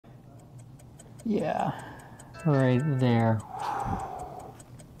Yeah, right there.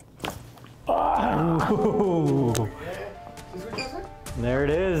 Ooh. There it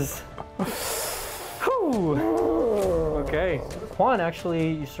is. Whew. Okay. Juan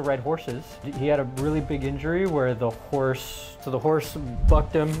actually used to ride horses. He had a really big injury where the horse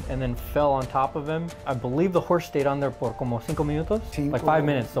bucked him and then fell on top of him. I believe the horse stayed on there por como 5 minutos. Like 5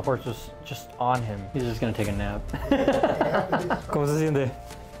 minutes, the horse was just on him. He's just gonna take a nap. ¿Cómo se siente?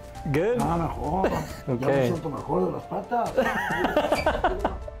 Good? Ah, mejor. Okay. Ya me siento mejor de las patas.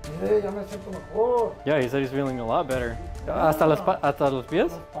 Ya me siento mejor. Yeah, he said he's feeling a lot better. Hasta los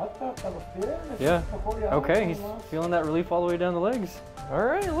pies? Yeah. Okay, he's feeling that relief all the way down the legs. All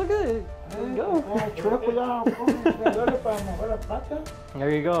right, look at it. There you go.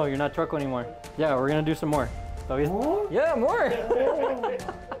 There you go. You're not truckle anymore. Yeah, we're gonna do some more. More? Yeah, more.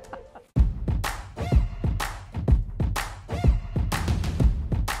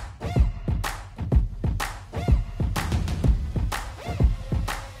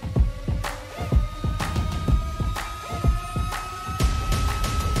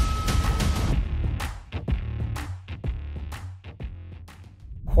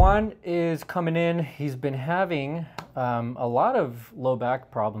 Juan is coming in. He's been having a lot of low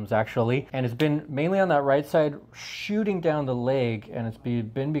back problems actually, and it's been mainly on that right side shooting down the leg, and it's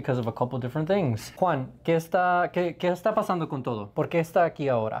been because of a couple different things. Juan, ¿qué está pasando con todo? ¿Por qué está aquí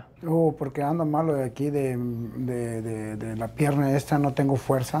ahora? Oh, porque ando malo de aquí de la pierna esta, no tengo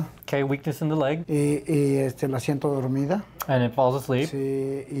fuerza. Okay, weakness in the leg. Y la siento dormida. And it falls asleep.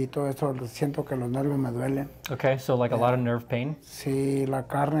 Sí, y todo esto siento que los nervios me duelen. Okay, so like a lot of nerve pain. Sí, la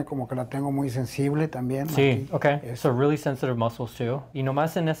carne como que la tengo muy sensible también. Sí, aquí. okay. So really sensitive muscles too. ¿Y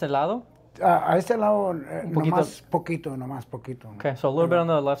nomás en ese lado? A este lado nomás poquito. Okay, so a little bit on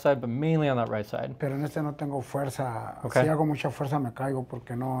the left side, but mainly on that right side. Pero en este no tengo fuerza. Okay. Si hago mucha fuerza me caigo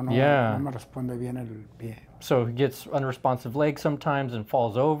porque no me responde bien el pie. So he gets unresponsive legs sometimes and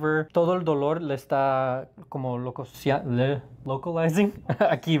falls over. Todo el dolor le está como localizing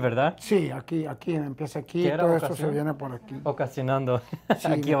aquí, ¿verdad? Sí, aquí empieza aquí. Todo esto se viene por aquí. Ocasionando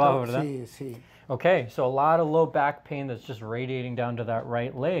Sí, aquí abajo, ¿verdad? Sí. Okay, so a lot of low back pain that's just radiating down to that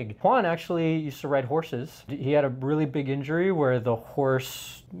right leg. Juan actually used to ride horses. He had a really big injury where the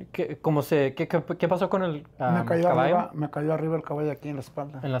horse, ¿qué pasó con el caballo? Me cayó arriba el caballo aquí en la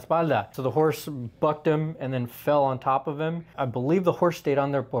espalda. En la espalda. So the horse bucked him and then fell on top of him. I believe the horse stayed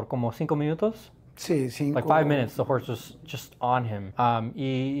on there por como 5 minutos. Sí, 5. Like 5 minutes, the horse was just on him.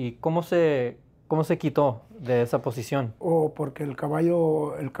 ¿Y cómo se quitó de esa posición? Porque el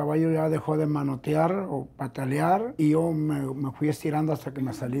caballo ya dejó de manotear o patalear y yo me fui estirando hasta que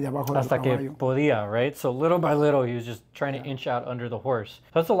me salí de abajo del caballo. Hasta que podía, right? So little by little, he was just trying to inch out under the horse.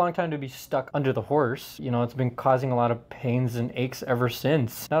 So that's a long time to be stuck under the horse. You know, it's been causing a lot of pains and aches ever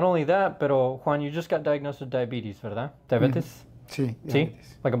since. Not only that, pero Juan, you just got diagnosed with diabetes, ¿verdad? Diabetes? Sí,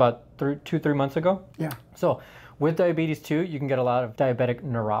 diabetes. Like about 2-3 months ago? Yeah. So with diabetes too, you can get a lot of diabetic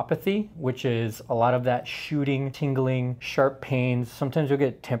neuropathy, which is a lot of that shooting, tingling, sharp pains. Sometimes you'll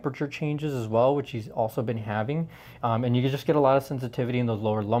get temperature changes as well, which he's also been having. And you can just get a lot of sensitivity in those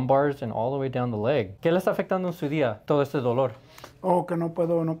lower lumbars and all the way down the leg. ¿Qué le está afectando en su día todo este dolor? Que no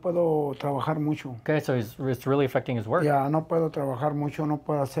puedo trabajar mucho. Okay, so it's really affecting his work. Ya, no puedo trabajar mucho, no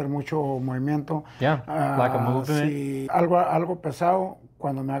puedo hacer mucho movimiento. Yeah, lack of movement. Si algo pesado,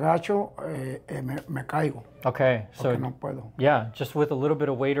 cuando me agacho, me caigo. Okay, so no puedo. Yeah, just with a little bit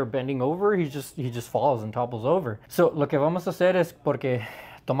of weight or bending over, he just falls and topples over. So lo que vamos a hacer es porque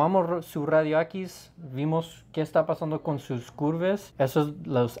tomamos su radio X, vimos qué está pasando con sus curvas, esas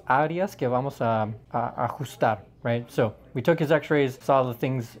las áreas que vamos a ajustar, right? So we took his x-rays, saw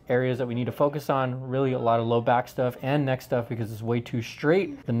the areas that we need to focus on, really a lot of low back stuff and neck stuff because it's way too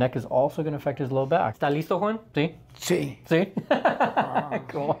straight. The neck is also going to affect his low back. ¿Está listo, Juan? Sí. Sí. ¿Sí?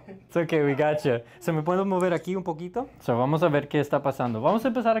 Cool. It's okay, we got you. ¿Se me puede mover aquí un poquito? So vamos a ver qué está pasando. Vamos a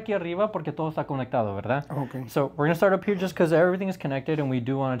empezar aquí arriba porque todo está conectado, ¿verdad? Okay. So we're going to start up here just because everything is connected and we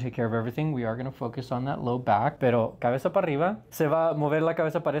do want to take care of everything. We are going to focus on that low back, pero cabeza para arriba. ¿Se va a mover la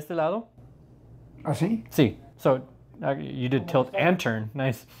cabeza para este lado? ¿Así? Sí. So you did tilt and turn.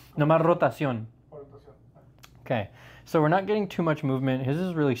 Nice. Nomás rotación. Okay. So we're not getting too much movement. His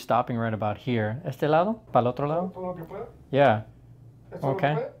is really stopping right about here. ¿Este lado? ¿Para el otro lado? ¿Todo lo que pueda? Yeah.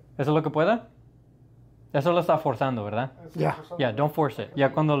 Okay. ¿Eso es lo que pueda? Eso lo está forzando, ¿verdad? Ya. Yeah, don't force it.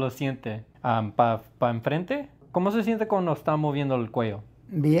 Ya cuando lo siente. ¿Pa enfrente? ¿Cómo se siente cuando está moviendo el cuello?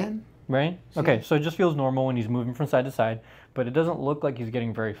 Bien. Right? Sí. Okay, so it just feels normal when he's moving from side to side, but it doesn't look like he's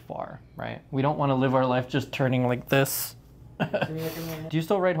getting very far, right? We don't want to live our life just turning like this. Do you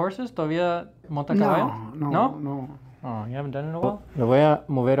still ride horses? ¿Todavía monta caballo? No. Oh, you haven't done it in a while? Lo voy a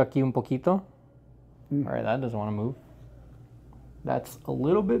mover aquí un poquito. All right, that doesn't want to move. That's a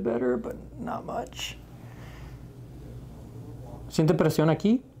little bit better, but not much. ¿Siente presión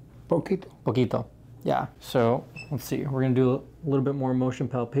aquí? Poquito. Poquito. Yeah, so let's see. We're going to do a little bit more motion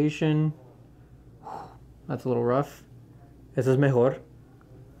palpation. That's a little rough. Ese es mejor.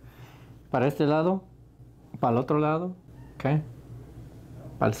 Para este lado. Para el otro lado. Okay.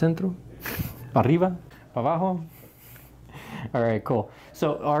 Para el centro. Para arriba. Para abajo. All right, cool.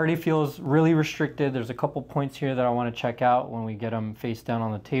 So it already feels really restricted. There's a couple points here that I want to check out when we get them face down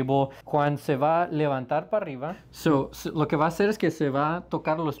on the table. Juan se va a levantar para arriba. So lo que va a hacer es que se va a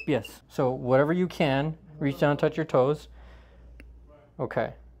tocar los pies. So whatever you can, reach down, touch your toes.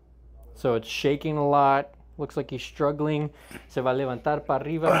 Okay. So it's shaking a lot. Looks like he's struggling. Se va a levantar para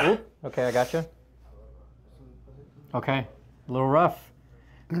arriba. Oop. Okay, I got you. Okay. A little rough.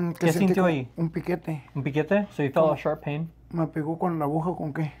 ¿Qué sintió ahí? Un piquete. Un piquete? So you felt a sharp pain? ¿Me pegó con la aguja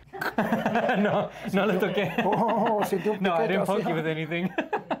con qué? No, no le toqué. Oh, sentí un piquete. No, I didn't poke you with anything.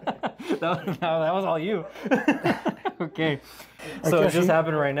 that was all you. Okay. So it just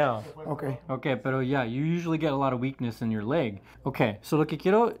happened right now. Okay. Okay, pero yeah, you usually get a lot of weakness in your leg. Okay, so lo que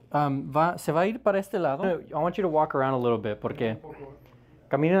quiero, se va a ir para este lado. I want you to walk around a little bit porque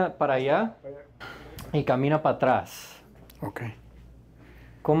camina para allá y camina para atrás. Okay.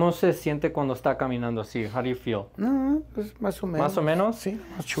 ¿Cómo se siente cuando está caminando así? How do you feel? No, pues más o menos. ¿Más o menos? Sí.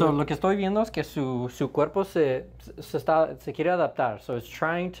 So, lo que estoy viendo es que su cuerpo se quiere adaptar. So it's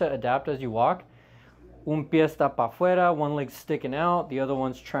trying to adapt as you walk. Un pie está para afuera, one leg's sticking out, the other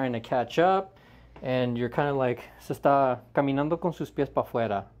one's trying to catch up. And you're kind of like, se está caminando con sus pies para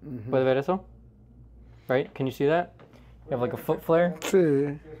afuera. ¿Puede ver eso? Right? Can you see that? You have like a foot flare?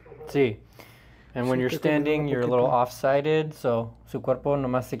 Sí. Sí. And when you're standing, you're a little off-sided, so su cuerpo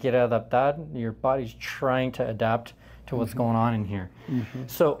nomás se quiere adaptar. Your body's trying to adapt to what's going on in here.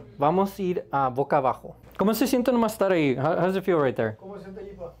 So, vamos a ir a boca abajo. ¿Cómo se siente nomás estar ahí? How does it feel right there? ¿Cómo se siente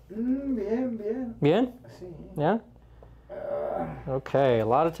allí, pa? Bien, bien. Bien? Sí. Yeah? Okay, a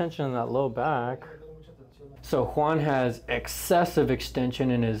lot of tension in that low back. So Juan has excessive extension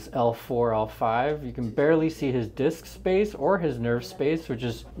in his L4, L5. You can barely see his disc space or his nerve space, which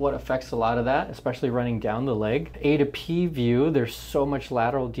is what affects a lot of that, especially running down the leg. A to P view, there's so much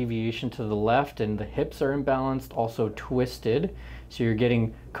lateral deviation to the left and the hips are imbalanced, also twisted. So you're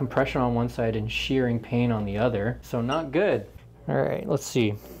getting compression on one side and shearing pain on the other. So not good. All right, let's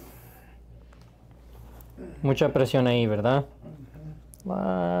see. Mucha presión ahí, ¿verdad? A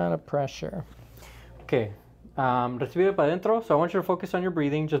lot of pressure. Okay. Respira para adentro. So I want you to focus on your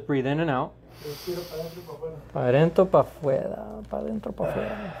breathing. Just breathe in and out. Para adentro, para afuera. Para adentro, para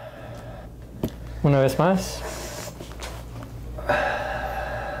afuera. Una vez más.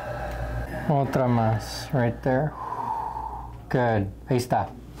 Otra más. Right there. Good. Ahí está.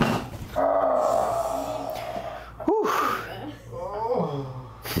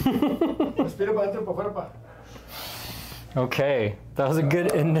 Respira para adentro, para afuera, pa. Okay. That was a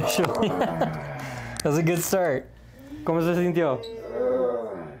good initial. That was a good start. ¿Cómo se sintió?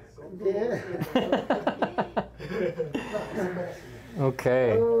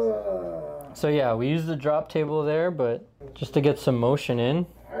 Okay. So yeah, we use the drop table there, but just to get some motion in.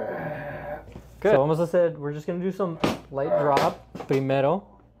 Good. So we're just gonna do some light drop primero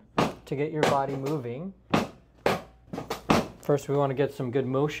to get your body moving. First we want to get some good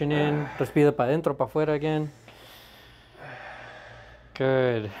motion in. Respira para adentro, para afuera again.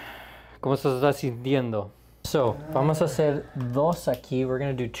 Good. ¿Cómo se está sintiendo? So, vamos a hacer dos aquí. We're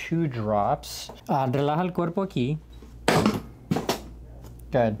going to do 2 drops. Relaja el cuerpo aquí.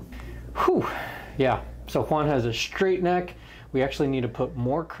 Good. Whew. Yeah. So Juan has a straight neck. We actually need to put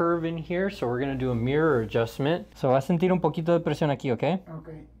more curve in here. So we're going to do a mirror adjustment. So va a sentir un poquito de presión aquí, ¿ok?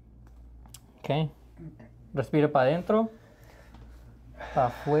 Okay. Okay. Respira para adentro. Para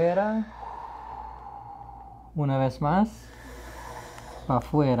afuera. Una vez más. Para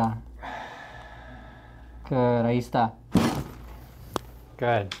afuera. Good, ahí está.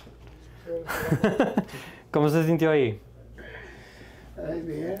 Good. ¿Cómo se sintió ahí?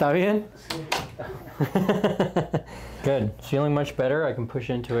 Bien. ¿Está bien? Sí. Good. Feeling much better. I can push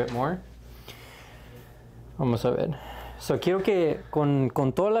into it more. Vamos a ver. So quiero que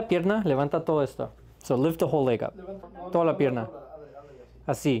con toda la pierna levanta todo esto. So lift the whole leg up. Toda la pierna.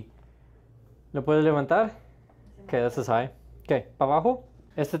 Así. ¿Lo puedes levantar? Okay, this is high. Okay, para abajo.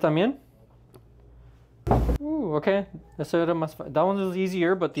 Este también. Okay. Eso era más that one was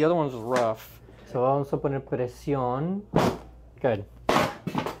easier, but the other one was rough. So vamos a poner presión. Good.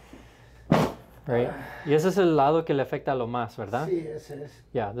 Right? Y ese es el lado que le afecta lo más, ¿verdad? Sí, ese es.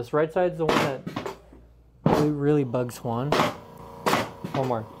 Yeah, this right side is the one that really bugs Juan. One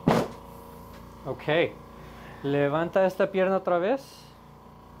more. Ok. Levanta esta pierna otra vez.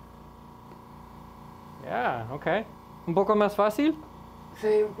 Yeah, ok. Un poco más fácil.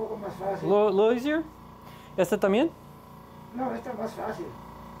 Sí, un poco más fácil. Little easier. ¿Este también? No, esta es más fácil.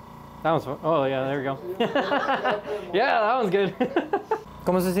 That one's fun. Oh, yeah, there we go. Yeah, that one's good.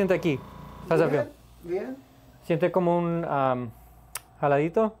 ¿Cómo se siente aquí? How's that feel? Bien. ¿Siente como un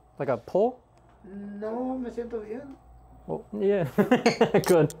jaladito? Like a pull? No, me siento bien. Oh, yeah.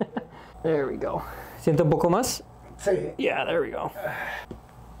 Good. There we go. ¿Siente un poco más? Sí. Yeah, there we go.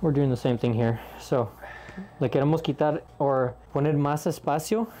 We're doing the same thing here. So, le queremos quitar or poner más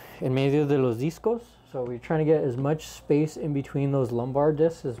espacio en medio de los discos. So we're trying to get as much space in between those lumbar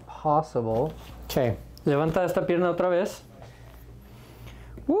discs as possible. Okay, levanta esta pierna otra vez.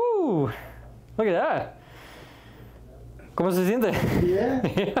 Woo! Look at that. ¿Cómo se siente? Bien.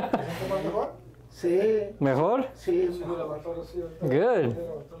 ¿Mejor? Sí. ¿Mejor? Sí. Good.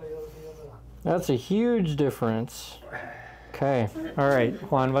 That's a huge difference. Okay, all right,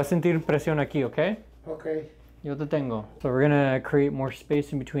 Juan, vas a sentir presión aquí, okay? Okay. Yo te tengo. So we're gonna create more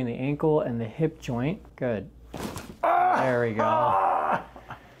space in between the ankle and the hip joint. Good. There we go.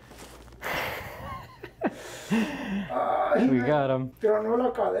 We got him. Tronó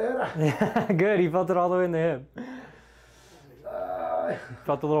la cadera. Good, he felt it all the way in the hip.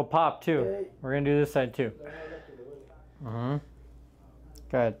 Felt a little pop too. We're gonna do this side too.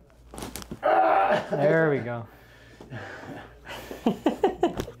 Good. There we go.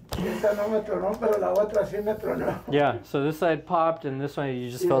 Esta no me tronó, pero la otra sí me tronó. Yeah, so this side popped and this one you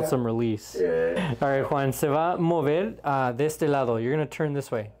just felt some release. Yeah. All right, Juan, se va a mover de este lado. You're going to turn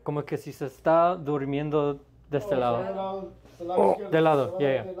this way. Como que si se está durmiendo de este lado. Del lado,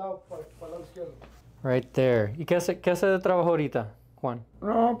 yeah. Right there. ¿Y qué hace de trabajo ahorita, Juan?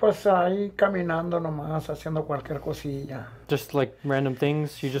 No, pues ahí caminando nomás, haciendo cualquier cosilla. Just like random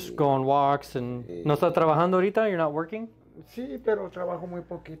things? You just go on walks and... ¿No está trabajando ahorita? You're not working? Sí, pero trabajo muy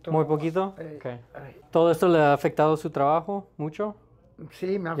poquito. ¿Muy poquito? Okay. ¿Todo esto le ha afectado su trabajo mucho?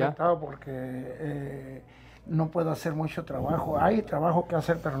 Sí, me ha afectado porque no puedo hacer mucho trabajo. Hay trabajo que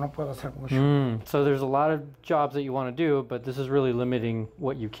hacer, pero no puedo hacer mucho. So there's a lot of jobs that you want to do, but this is really limiting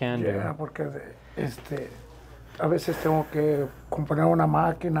what you can do. Porque a veces tengo que componer una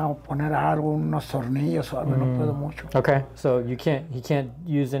máquina o poner algo, unos tornillos o algo, no puedo mucho. Okay, so he can't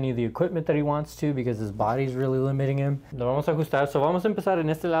use any of the equipment that he wants to because his body's really limiting him. Lo vamos a ajustar. So vamos a empezar en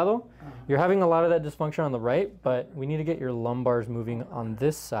este lado. You're having a lot of that dysfunction on the right, but we need to get your lumbars moving on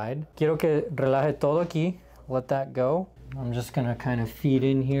this side. Quiero que relaje todo aquí. Let that go. I'm just gonna kind of feed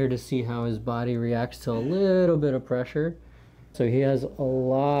in here to see how his body reacts to a little bit of pressure. So he has a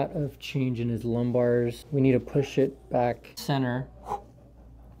lot of change in his lumbars. We need to push it back center.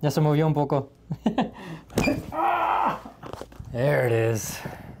 Ya se movió un poco. There it is.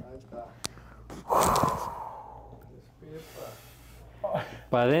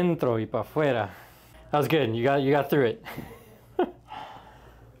 Pa dentro y pa fuera. That was good. You got through it.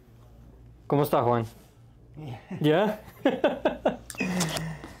 ¿Cómo está, Juan? Yeah?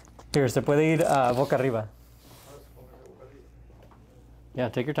 Here, se puede ir boca arriba. Yeah,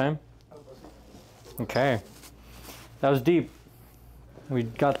 take your time. Okay. That was deep. We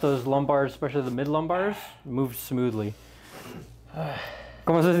got those lumbars, especially the mid lumbars, moved smoothly.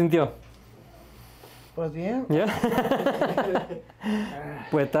 ¿Cómo se sintió? Pues bien. Yeah?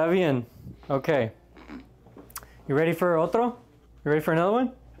 Pues está bien. Okay. You ready for otro? You ready for another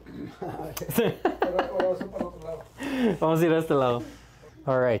one? Vamos a ir a este lado.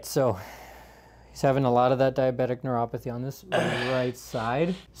 All right, so he's having a lot of that diabetic neuropathy on this right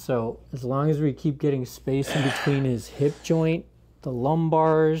side. So as long as we keep getting space in between his hip joint, the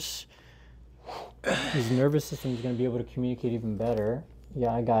lumbars, his nervous system is going to be able to communicate even better.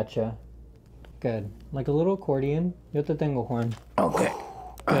 Yeah, I gotcha. Good. Like a little accordion. Yo te tengo, Juan. Okay.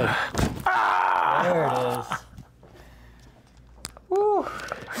 Good. There it is. Woo.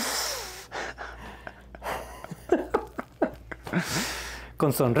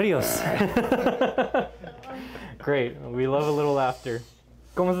 Con sonríos. Great. We love a little laughter.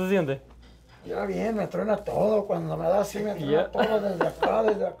 ¿Cómo se siente? Ya bien, me truena todo. Cuando me da así, me truena todo desde acá,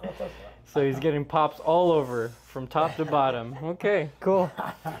 desde acá. So he's getting pops all over, from top to bottom. Okay, cool.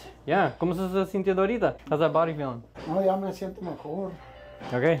 Yeah, ¿cómo se está sintiendo ahorita? How's that body feeling? No, ya me siento mejor.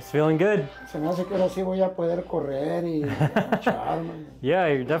 Okay, it's feeling good. Se me hace que ahora sí voy a poder correr y agacharme. Yeah,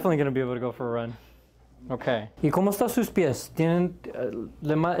 you're definitely going to be able to go for a run. Okay. ¿Y cómo están sus pies? ¿Tienen,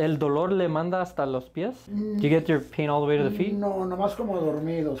 el dolor le manda hasta los pies? Do you get your pain all the way to the feet? No, nomás como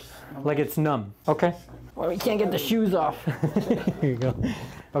dormidos. Nomás. Like it's numb. Okay. Well, we can't get the shoes off. Here you go.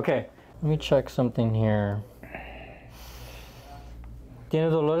 Okay. Let me check something here. ¿Tiene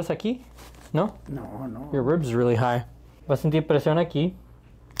dolores aquí? No? No, no. Your ribs are really high. Va a sentir presión aquí.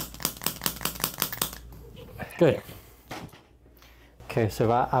 Good. Okay, se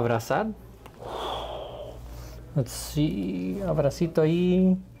va a abrazar. Let's see. Abracito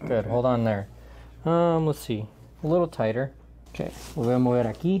ahí. Good. Hold on there. Let's see. A little tighter. Okay. Lo voy a mover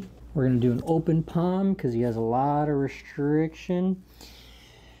aquí. We're going to do an open palm because he has a lot of restriction.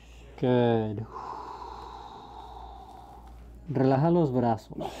 Good. Relaja los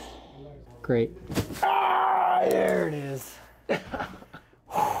brazos. Great. Ah, there it is. That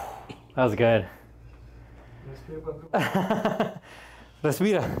was good.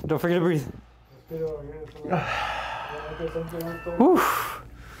 Respira. Don't forget to breathe. Whew.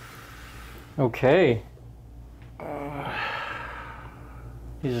 Okay.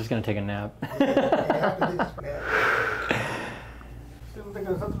 He's just gonna take a nap.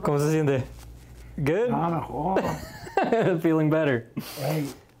 ¿Cómo se siente? Good? Mejor. Feeling better. Hey,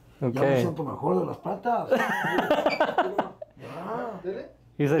 Okay. ya me siento mejor de las patas.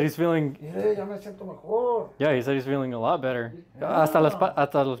 He said he's feeling. Mire, ya me siento mejor. Yeah, he said he's feeling a lot better. Hasta los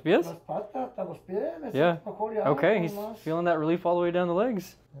pies? Las patas, hasta los pies. Me Yeah. siento mejor ya. Okay, he's feeling that relief all the way down the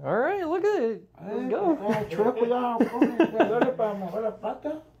legs. All right, look at it. Let's go. Chueco ya, me duele para mover las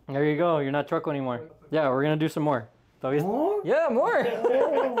patas. There you go. You're not truck anymore. Yeah, we're gonna do some more. More? Yeah, more.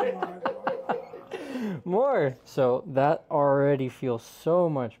 Oh my God. More. So that already feels so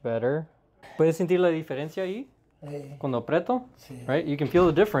much better. ¿Puedes sentir la diferencia ahí? Hey, Cuando aprieto? sí. Right? You can feel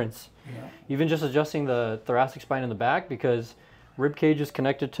the difference. Yeah. Even just adjusting the thoracic spine in the back because rib cage is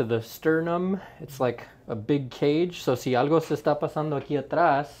connected to the sternum. It's like a big cage. So si algo se está pasando aquí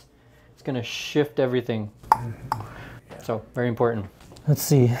atrás, it's going to shift everything. So very important. Let's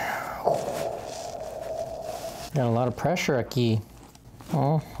see. Got a lot of pressure aquí.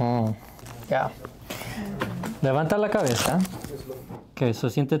 Yeah. Levanta la cabeza. Okay, so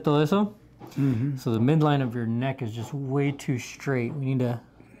siente todo eso. So the midline of your neck is just way too straight. We need to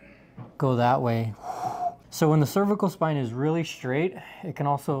go that way. So when the cervical spine is really straight, it can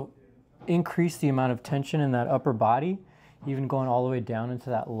also increase the amount of tension in that upper body, even going all the way down into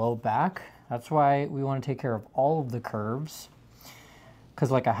that low back. That's why we want to take care of all of the curves.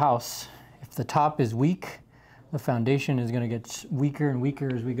 Because like a house, if the top is weak, the foundation is going to get weaker and weaker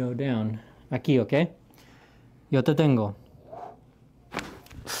as we go down. Aquí, okay? Yo te tengo.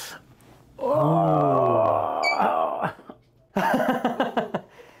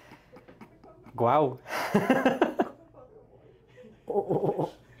 Guau.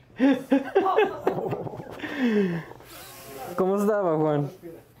 ¿Cómo estaba, Juan?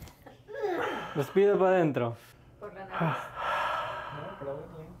 Respira para adentro.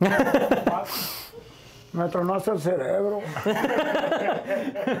 Me tronaste el cerebro.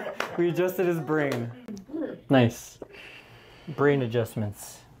 We adjusted his brain. Nice. Brain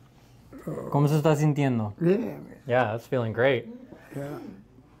adjustments. ¿Cómo se está sintiendo? Bien. Yeah, that's feeling great. Yeah.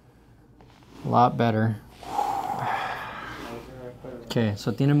 A lot better. Okay,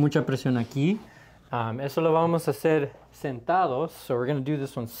 so tiene mucha presión aquí. Eso lo vamos a hacer sentados. So we're going to do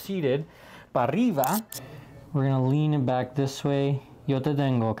this one seated. Para arriba, we're going to lean it back this way. Yo te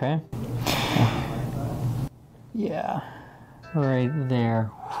tengo, okay? Yeah, right there.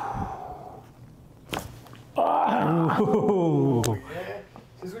 Ooh.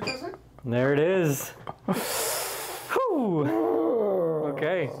 There it is. Whew.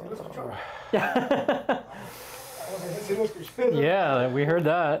 Okay. Yeah, we heard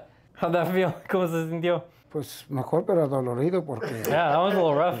that. How'd that feel? ¿Cómo se sintió? Pues mejor pero dolorido porque Yeah, that was a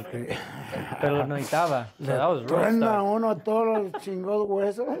little rough. Pero no necesitaba. So that was real truena stuff. uno todos los chingos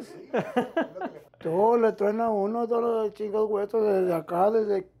huesos. Todo le truena uno todos los chingos huesos desde acá,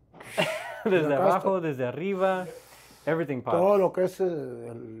 Desde abajo, desde arriba, everything pops. todo lo que es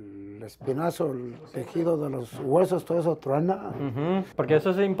el espinazo, el tejido de los huesos, todo eso truena. Porque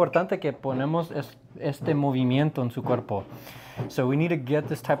eso es importante que ponemos este movimiento en su cuerpo. So we need to get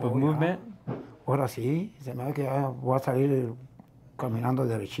this type of movement. Ahora sí, se me da que ya voy a salir caminando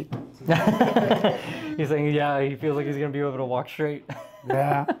derechito. He's saying, yeah, he feels like he's going to be able to walk straight.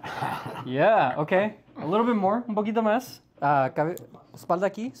 Yeah. Yeah, okay. A little bit more, un poquito más. Espalda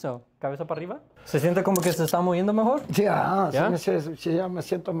aquí, so, cabeza para arriba. ¿Se siente como que se está moviendo mejor? Sí, ¿Ya? sí, ya me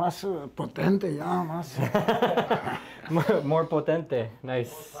siento más potente, ya más. More potente.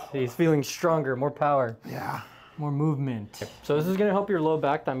 Nice. He's feeling stronger, more power. Yeah. More movement. So this is going to help your low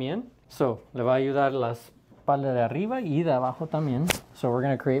back también. So, le va a ayudar la espalda de arriba y de abajo también. So we're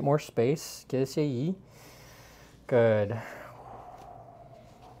going to create more space. Quédese ahí. Good.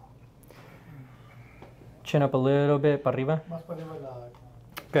 Chin up a little bit para arriba.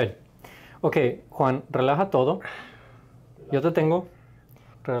 Good. Okay, Juan, relaja todo. Yo te tengo.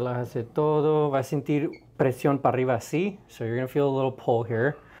 Relájese todo. Va a sentir presión para arriba así. So you're going to feel a little pull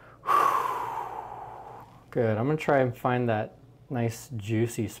here. Good. I'm going to try and find that nice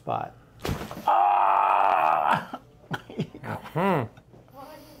juicy spot.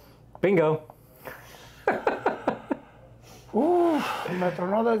 Bingo. Me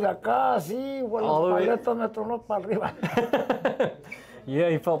tronó desde acá, así, bueno, las paletas me tronó para arriba. Yeah,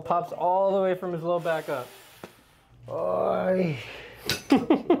 he felt pops all the way from his low back up. Ay.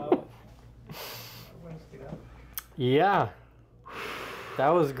 Yeah. That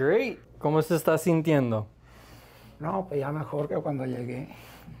was great. ¿Cómo se está sintiendo? No, pues ya mejor que cuando llegué.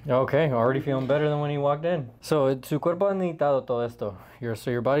 Okay, already feeling better than when he walked in. So, su cuerpo ha necesitado todo esto.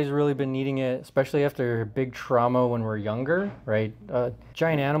 Your body's really been needing it, especially after big trauma when we're younger, right?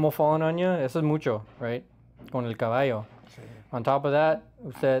 Giant animal falling on you, eso es mucho, right? Con el caballo. Sí. On top of that,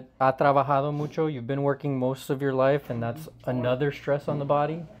 usted ha trabajado mucho. You've been working most of your life, and that's another stress on the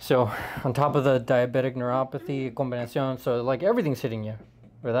body. So, on top of the diabetic neuropathy combinación, so like everything's hitting you,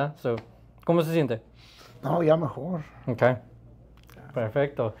 ¿verdad? So, ¿cómo se siente? No, ya mejor. Okay.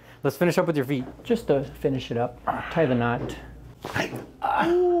 Perfecto. Let's finish up with your feet. Just to finish it up, tie the knot.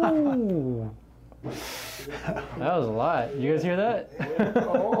 Ooh. That was a lot. You guys hear that?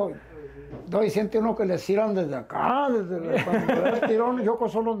 Oh, no, y siente uno que le tiran desde acá, desde cuando le da el tirón, yo con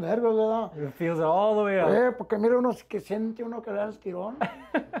los nervios, ¿verdad? It feels it all the way up. Porque mira uno que siente uno que le da el tirón.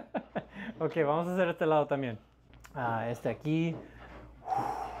 Ok, vamos a hacer este lado también. Este aquí.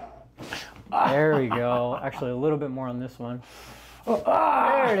 There we go. Actually, a little bit more on this one.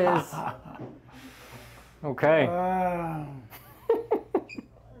 There it is. Okay.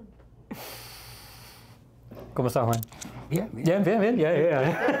 ¿Cómo está, Juan? Bien, bien. Bien.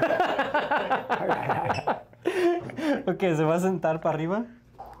 Yeah. Okay, se va a sentar para arriba.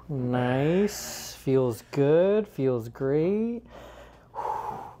 Nice. Feels good. Feels great.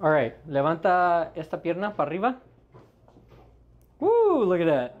 All right. Levanta esta pierna para arriba. Woo, look at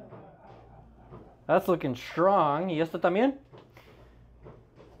that. That's looking strong. ¿Y esto también?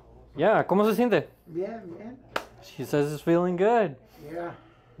 Yeah, ¿cómo se siente? Bien. She says it's feeling good. Yeah.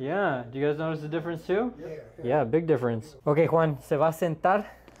 Yeah, do you guys notice the difference too? Yeah, big difference. Okay, Juan, se va a sentar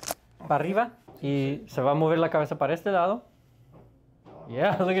para arriba y se va a mover la cabeza para este lado.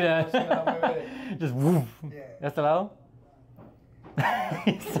 Yeah, look at that. Just woof. Este lado.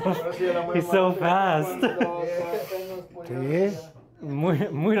 he's so fast. Sí.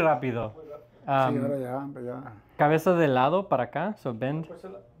 Muy rápido. Sí, ahora ya. Cabeza de lado para acá, so bend.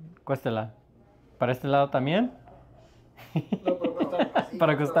 Cuéstela. Para este lado también. No, pero acostar.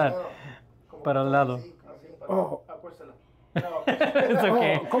 Para acostar. Para el lado. Oh. Acuéstala. It's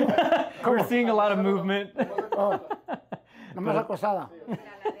okay. ¿Cómo? We're seeing a lot of movement. Nomás acosada.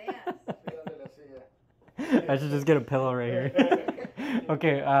 I should just get a pillow right here.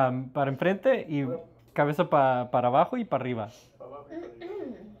 Okay, para enfrente y cabeza para abajo y para arriba.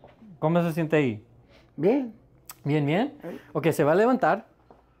 ¿Cómo se siente ahí? Bien. Bien. Ok, se va a levantar.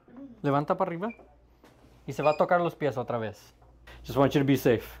 Levanta para arriba. Y se va a tocar los pies otra vez. Just want you to be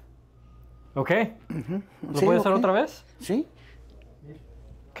safe. ¿Ok? ¿Lo Sí, puede hacer ok. otra vez? Sí.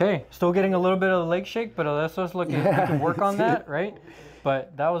 Okay, still getting a little bit of the leg shake, pero eso es lo que you can work on that, right?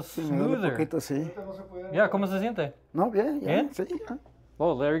 But that was Me duele un smoother. poquito, sí. Yeah, ¿cómo se siente? No, bien, ya. ¿Bien? Sí, ya.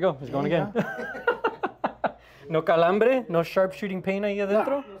 Oh, there we go. He's going Yeah. again. No calambre, no sharp shooting pain ahí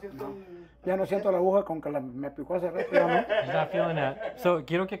adentro? Ya no siento la aguja con que me picó hace rato, ya no. He's not feeling that. So,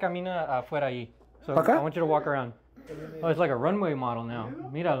 quiero que camina afuera ahí. So, ¿Para acá? I want you to walk around. Oh, it's like a runway model now.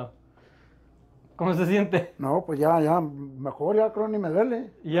 Míralo. ¿Cómo se siente? No, pues ya, mejor, ya creo ni me duele.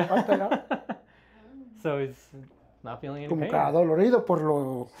 Yeah. Basta ya. So, he's not feeling any Como pain? que adolorido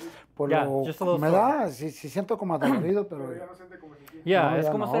Yeah, lo just a little me da, sí siento como adolorido, pero Yeah, No, es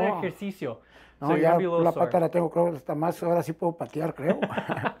ya como hacer no. ejercicio. no, So, you're ya gonna be a little la sore. pata la tengo, creo, hasta más, ahora sí puedo patear, creo.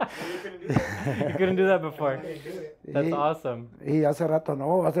 You couldn't do that before. That's Y- awesome. Y hace rato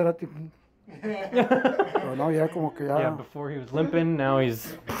no, hace rato. Pero no, ya como que ya. Yeah, before he was limping, now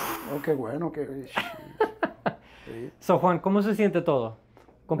he's... Oh, qué bueno, que. So, Juan, ¿cómo se siente todo?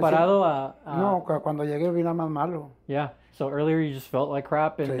 Comparado a... No, cuando llegué vine más malo. Yeah, so earlier you just felt like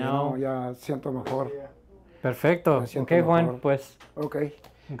crap and Sí, now... no, ya siento mejor. Perfecto. Me siento Okay, Juan, mejor. pues, Ok,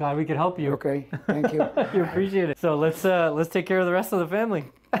 I'm glad we could help you. ok, thank you. You appreciate it. So let's take care of the rest of the family.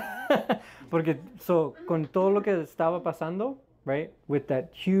 Porque so con todo lo que estaba pasando, right? With that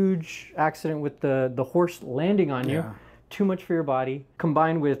huge accident with the horse landing on you, Yeah. too much for your body,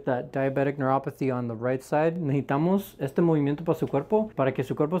 combined with that diabetic neuropathy on the right side, necesitamos este movimiento para su cuerpo para que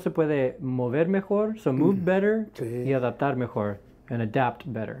su cuerpo se puede mover mejor, so move better Sí. y adaptar mejor and adapt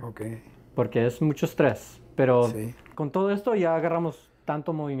better. Ok, Porque es mucho estrés. Pero Sí. con todo esto ya agarramos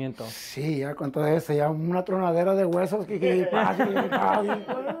tanto movimiento. Sí, ya con todo eso, ya una tronadera de huesos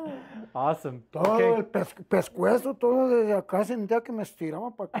Awesome. todo Okay. el pescuezo, todo desde acá sentía que me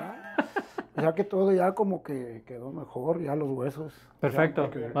estiraba para acá. Ya que todo ya como que quedó mejor, ya los huesos. Perfecto.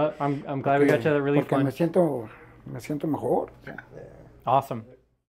 Ya, porque- I'm glad we got you that relief porque one. me siento mejor. Awesome.